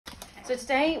So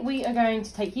today we are going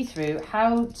to take you through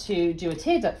how to do a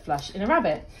tear duct flush in a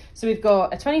rabbit. So we've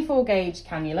got a 24 gauge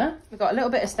cannula, we've got a little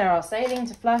bit of sterile saline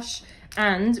to flush,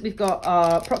 and we've got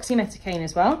our proximethicane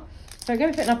as well. So we're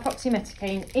going to put our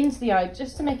proximethicane into the eye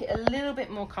just to make it a little bit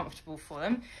more comfortable for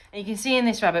them. And you can see in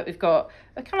this rabbit we've got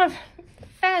a kind of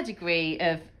fair degree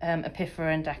of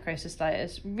epiphora and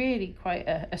dacrocystitis, really quite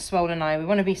a swollen eye. We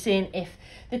want to be seeing if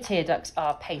the tear ducts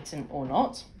are patent or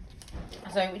not.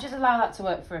 So we just allow that to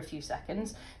work for a few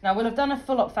seconds. Now we'll have done a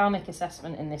full ophthalmic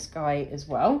assessment in this guy as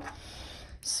well.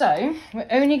 So we're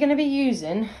only going to be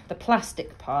using the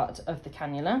plastic part of the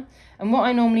cannula. And what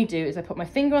I normally do is I put my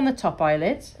finger on the top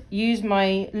eyelid, use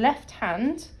my left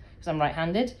hand, because I'm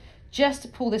right-handed, just to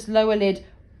pull this lower lid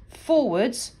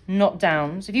forwards, not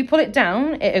down. So if you pull it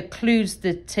down, it occludes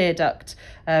the tear duct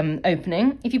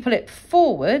opening. If you pull it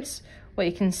forwards, what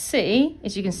you can see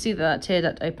is that tear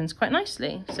duct opens quite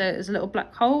nicely. So there's a little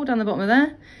black hole down the bottom of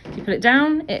there. If you pull it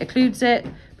down, it occludes it,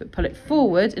 but pull it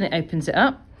forward and it opens it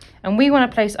up. And we want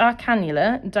to place our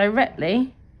cannula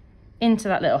directly into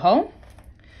that little hole.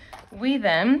 We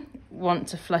then want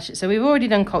to flush it. So we've already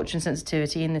done culture and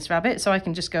sensitivity in this rabbit, so I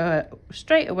can just go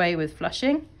straight away with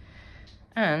flushing.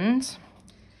 And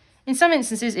in some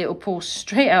instances, it will pull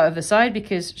straight out of the side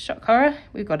because, shock horror,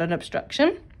 we've got an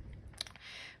obstruction.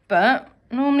 But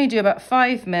I normally do about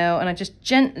 5 mil and I just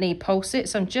gently pulse it.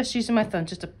 So I'm just using my thumb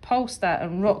just to pulse that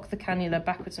and rock the cannula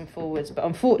backwards and forwards. But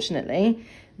unfortunately,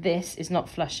 this is not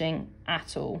flushing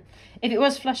at all. If it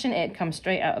was flushing, it'd come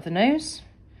straight out of the nose.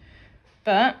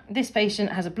 But this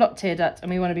patient has a blocked tear duct and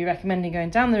we want to be recommending going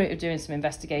down the route of doing some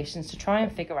investigations to try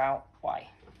and figure out why.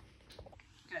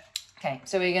 Okay,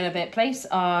 so we're going to place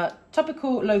our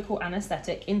topical local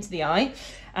anaesthetic into the eye.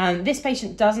 This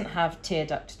patient doesn't have tear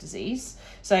duct disease.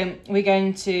 So we're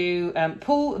going to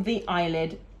pull the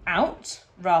eyelid out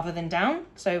rather than down.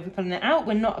 So if we're pulling it out,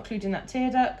 we're not occluding that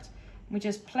tear duct. We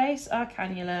just place our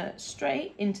cannula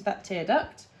straight into that tear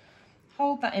duct,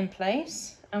 hold that in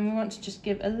place, and we want to just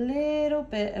give a little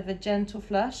bit of a gentle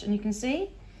flush. And you can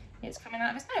see it's coming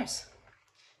out of his nose.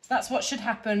 So that's what should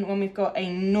happen when we've got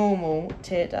a normal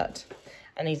tear duct.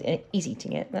 And he's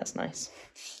eating it. That's nice.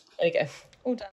 There we go. All done.